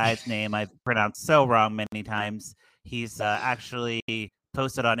guy's name I've pronounced so wrong many times. He's actually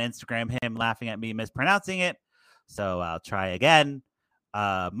posted on Instagram him laughing at me mispronouncing it. So I'll try again.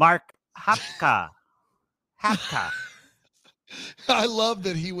 Mark Hapka. I love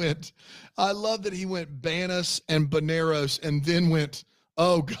that he went Banos and Baneros and then went,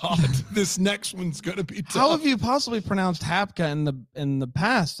 oh God, this next one's gonna be tough. How have you possibly pronounced Hapka in the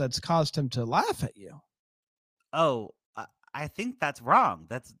past that's caused him to laugh at you? Oh, I think that's wrong.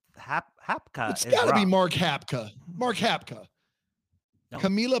 That's Hapka. It's gotta be Mark Hapka. No.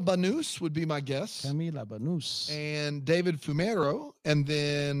 Camila Banus would be my guess. Camila Banus. And David Fumero, and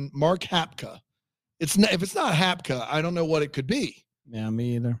then Mark Hapka. If it's not Hapka, I don't know what it could be. Yeah,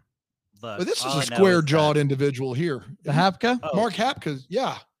 me either. Look, but this is a square-jawed individual here. The Hapka? Oh. Mark Hapka,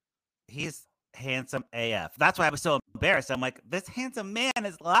 yeah. He's handsome AF. That's why I was so embarrassed. I'm like, this handsome man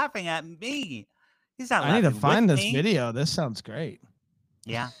is laughing at me. He's not laughing. I need to find this me. video. This sounds great.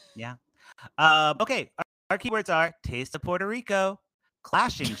 Yeah. Okay, our keywords are Taste of Puerto Rico,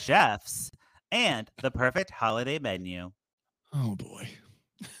 Clashing Chefs, and the perfect holiday menu. Oh boy.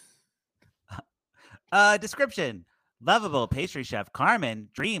 Description. Lovable pastry chef Carmen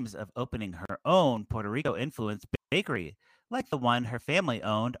dreams of opening her own Puerto Rico influenced bakery, like the one her family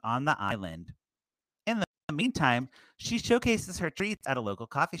owned on the island. In the meantime, she showcases her treats at a local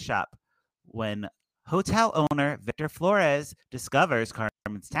coffee shop. When hotel owner Victor Flores discovers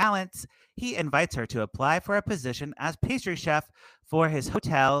Carmen's talents, he invites her to apply for a position as pastry chef for his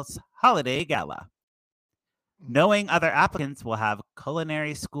hotel's holiday gala. Knowing other applicants will have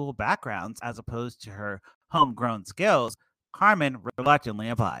culinary school backgrounds as opposed to her homegrown skills, Carmen reluctantly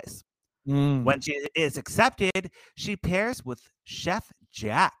applies. When she is accepted, she pairs with Chef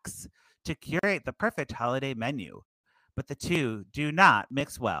Jax to curate the perfect holiday menu. But the two do not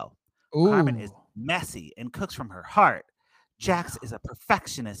mix well. Ooh. Carmen is messy and cooks from her heart. Jax is a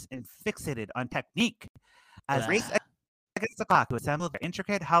perfectionist and fixated on technique. As race against the clock to assemble their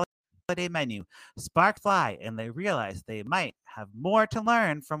intricate holiday menu, sparks fly, and they realize they might have more to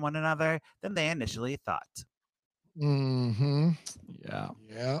learn from one another than they initially thought. Mm-hmm. Yeah.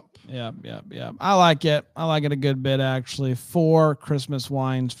 I like it. A good bit, actually. 4 Christmas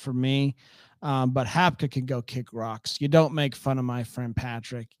wines for me. But Hapka can go kick rocks. You don't make fun of my friend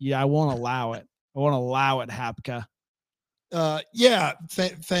Patrick. Yeah, I won't allow it. Hapka.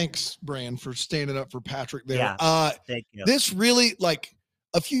 Thanks, Bran, for standing up for Patrick there. Yeah, thank you. This really, like,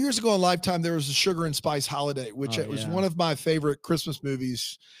 a few years ago on Lifetime, there was a Sugar and Spice Holiday, which was one of my favorite Christmas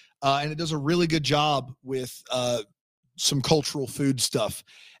movies. And it does a really good job with some cultural food stuff.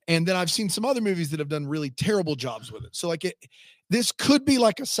 And then I've seen some other movies that have done really terrible jobs with it. So like this could be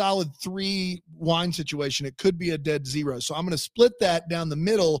like a solid 3 wine situation. It could be a dead 0. So I'm going to split that down the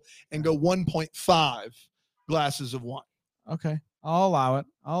middle and go 1.5 glasses of wine. Okay. I'll allow it.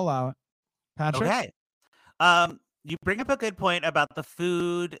 Patrick? Okay. You bring up a good point about the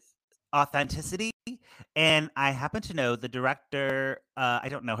food authenticity, and I happen to know the director. I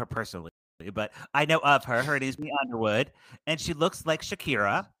don't know her personally, but I know of her. Her name's Me Underwood, and she looks like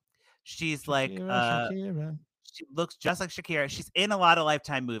Shakira. She's like Shakira. she looks just like Shakira. She's in a lot of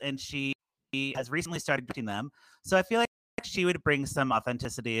Lifetime movies, and she has recently started directing them. So I feel like she would bring some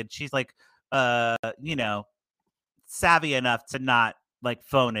authenticity, and she's like, you know, savvy enough to not like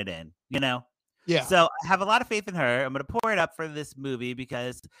phone it in, you know? Yeah. So I have a lot of faith in her. I'm gonna pour it up for this movie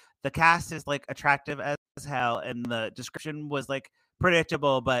because the cast is like attractive as hell, and the description was like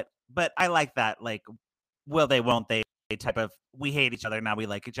predictable, but I like that like will they won't they type of we hate each other now we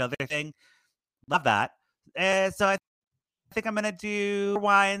like each other thing. Love that. And so I think I'm gonna do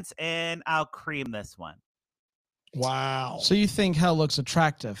wines and I'll cream this one. Wow. So you think hell looks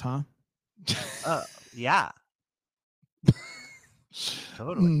attractive, huh? Yeah.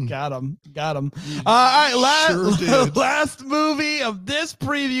 Totally. Got him. All right, last movie of this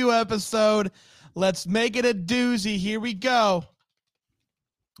preview episode. Let's make it a doozy. Here we go.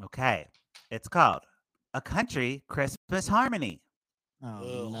 Okay. It's called A Country Christmas Harmony.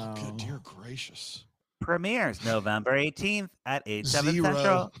 Oh, no. Good dear gracious. Premieres November 18th at 8/7 Zero.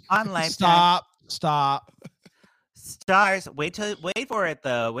 Central on Lifetime. Stop. Stars, wait for it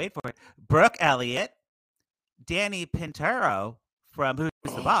though. Wait for it. Brooke Elliott, Danny Pinturo from Who's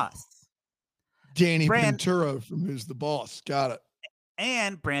the Boss? Danny Pinturo from Who's the Boss. Got it.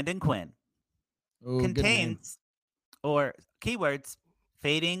 And Brandon Quinn. Ooh, Contains or keywords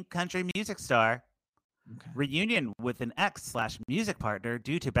fading country music star, reunion with an ex/music partner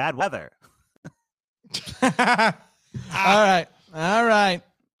due to bad weather. All right.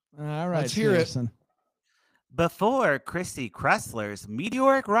 Let's hear it. Before Chrissy Kressler's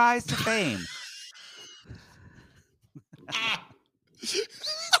meteoric rise to fame.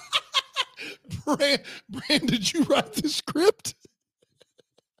 Brand, did you write the script?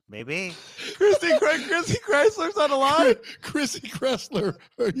 Maybe. Chrissy Chrysler's on the line. Chrissy Kressler,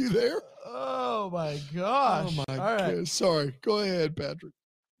 are you there? Oh my gosh. Oh my All right. God. Sorry. Go ahead, Patrick.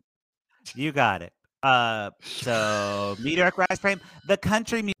 You got it. So meteoric rise to fame. The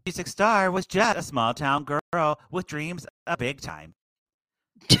country music star was just a small town girl with dreams of big time.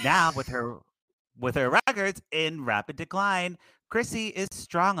 Now with her records in rapid decline, Chrissy is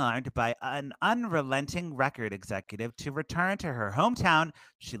strong-armed by an unrelenting record executive to return to her hometown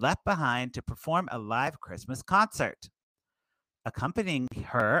she left behind to perform a live Christmas concert. Accompanying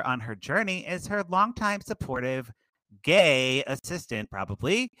her on her journey is her longtime supportive gay assistant,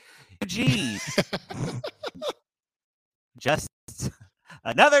 probably, Eugene. Just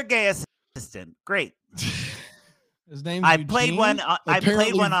another gay assistant. Great. His name's I Eugene? played one. I played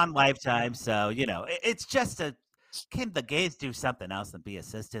Apparently- one on Lifetime, so you know it's just a. Can the gays do something else than be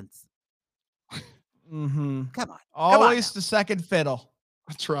assistants? Mm-hmm. Come on, Always the second fiddle.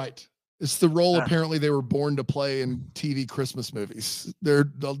 That's right. It's the role apparently they were born to play in TV Christmas movies.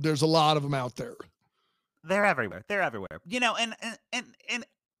 There's a lot of them out there. They're everywhere. You know, and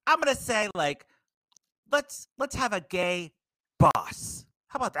I'm gonna say like, let's have a gay boss.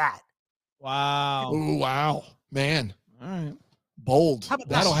 How about that? Wow. Oh wow, man. All right. Bold. How about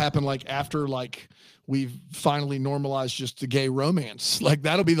That'll that? happen like after like we've finally normalized just the gay romance. Like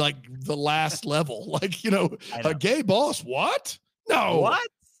that'll be like the last level. Like, you know, I know. a gay boss. What? No. What?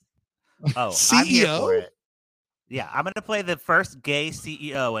 Oh, I'm here for CEO? it. Yeah, I'm gonna play the first gay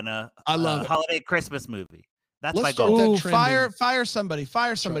CEO in a I love it. holiday Christmas movie. That's Let's my start goal. that Ooh, trending. fire somebody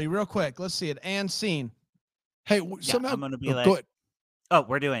right. real quick. Let's see it. And scene. Hey, Yeah, somehow I'm gonna be go like, ahead. oh,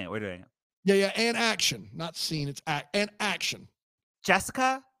 we're doing it. Yeah, and action. Not scene, it's and action.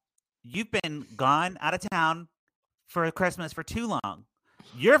 Jessica, you've been gone out of town for Christmas for too long.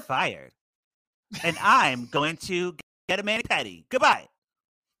 You're fired. And I'm going to get a mani-pedi. Goodbye.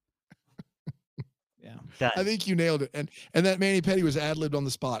 Yeah. Done. I think you nailed it. And that mani-pedi was ad-libbed on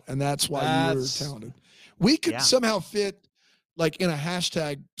the spot, and that's why you were That's- talented. We could Yeah. somehow fit like in a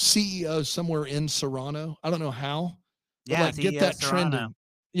hashtag CEO somewhere in Serrano. I don't know how. But, Yeah, like, get CEO that Serrano. trending.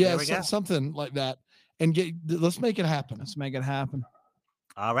 Yeah, There we go. something like that. And let's make it happen. Let's make it happen.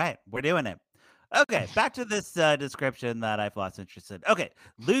 All right, we're doing it. Okay, back to this description that I've lost interest in. Okay,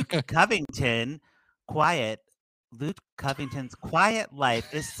 Luke Covington's quiet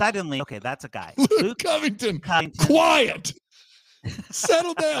life is suddenly okay. That's a guy. Luke Covington. Covington. Quiet.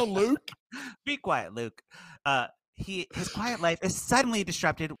 Settle down, Luke. Be quiet, Luke. His quiet life is suddenly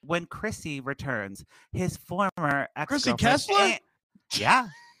disrupted when Chrissy returns. His former Chrissy ex-girlfriend. Kessler? Yeah.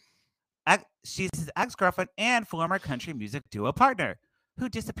 She's his ex-girlfriend and former country music duo partner who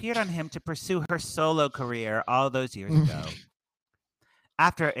disappeared on him to pursue her solo career all those years ago.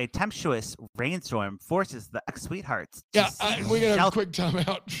 After a tempestuous rainstorm forces the ex-sweethearts to We got a shelter- quick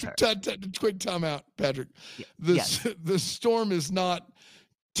timeout. Quick timeout, Patrick. Yes. The storm is not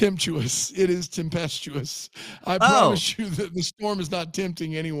Tempestuous. It is tempestuous. I promise you that the storm is not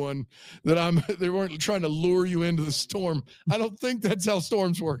tempting anyone. They weren't trying to lure you into the storm. I don't think that's how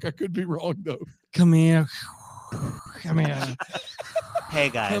storms work. I could be wrong though. Come here. Come here. Hey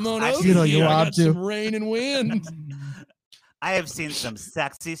guys, come on I over here. I got some rain and wind. I have seen some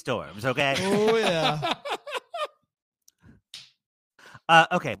sexy storms. Okay. Oh yeah.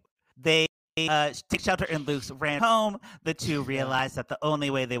 Okay. They take shelter in Luke's ranch home. The two realize that the only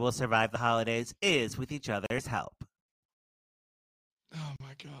way they will survive the holidays is with each other's help. Oh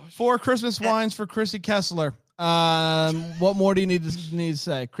my gosh. 4 Christmas wines for Chrissy Kessler. What more do you need to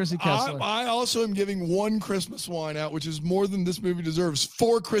say? Chrissy Kessler. I also am giving 1 Christmas wine out, which is more than this movie deserves,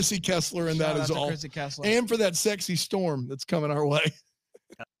 for Chrissy Kessler, and Shout that is all. Chrissy Kessler. And for that sexy storm that's coming our way.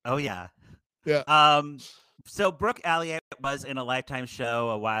 Oh yeah. Yeah. So Brooke Elliott was in a Lifetime show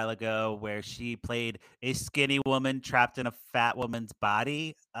a while ago where she played a skinny woman trapped in a fat woman's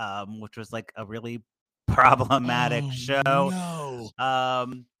body, which was like a really problematic show. No.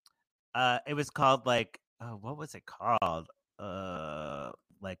 It was called like, what was it called?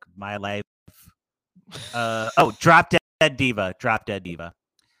 Like My Life. Drop Dead Diva.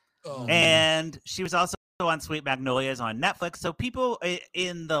 Oh. And she was also on Sweet Magnolias on Netflix. So people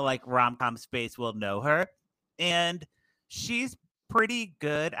in the like rom-com space will know her. And she's pretty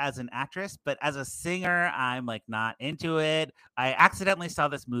good as an actress, but as a singer, I'm like not into it. I accidentally saw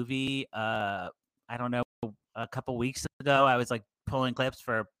this movie, I don't know, a couple weeks ago. I was like pulling clips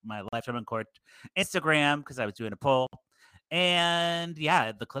for my Lifetime in Court Instagram because I was doing a poll. And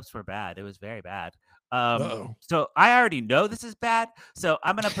yeah, the clips were bad. It was very bad. So I already know this is bad. So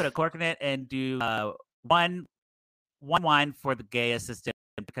I'm going to put a cork in it and do one wine for the gay assistant.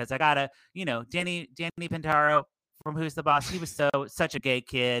 Because I gotta, Danny Pintaro from Who's the Boss, he was such a gay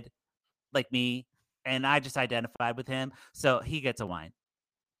kid like me, and I just identified with him, so he gets a wine.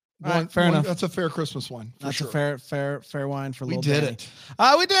 Fair enough. That's a fair Christmas wine. That's sure. a fair wine for. We did Danny.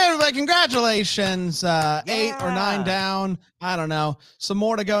 We did, everybody. Congratulations. 8 or 9 down. I don't know. Some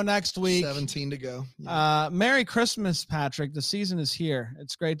more to go next week. 17 to go. Yeah. Merry Christmas, Patrick. The season is here.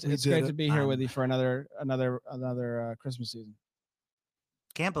 It's great. It's great to be here with you for another Christmas season.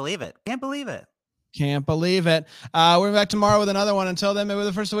 Can't believe it. Can't believe it. We're back tomorrow with another one. Until then, maybe we're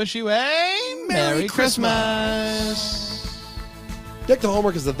the first to wish you a Merry Christmas. Deck the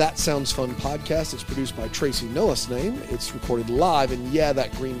Hallmark is the That Sounds Fun podcast. It's produced by Tracy Noah's name. It's recorded live in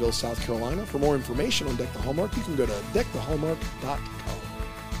that Greenville, South Carolina. For more information on Deck the Hallmark, you can go to deckthehallmark.com.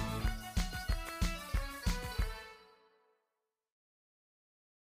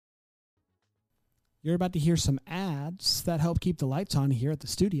 You're about to hear some ads that help keep the lights on here at the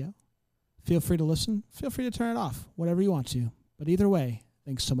studio. Feel free to listen. Feel free to turn it off, whatever you want to. But either way,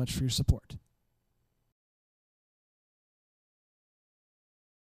 thanks so much for your support.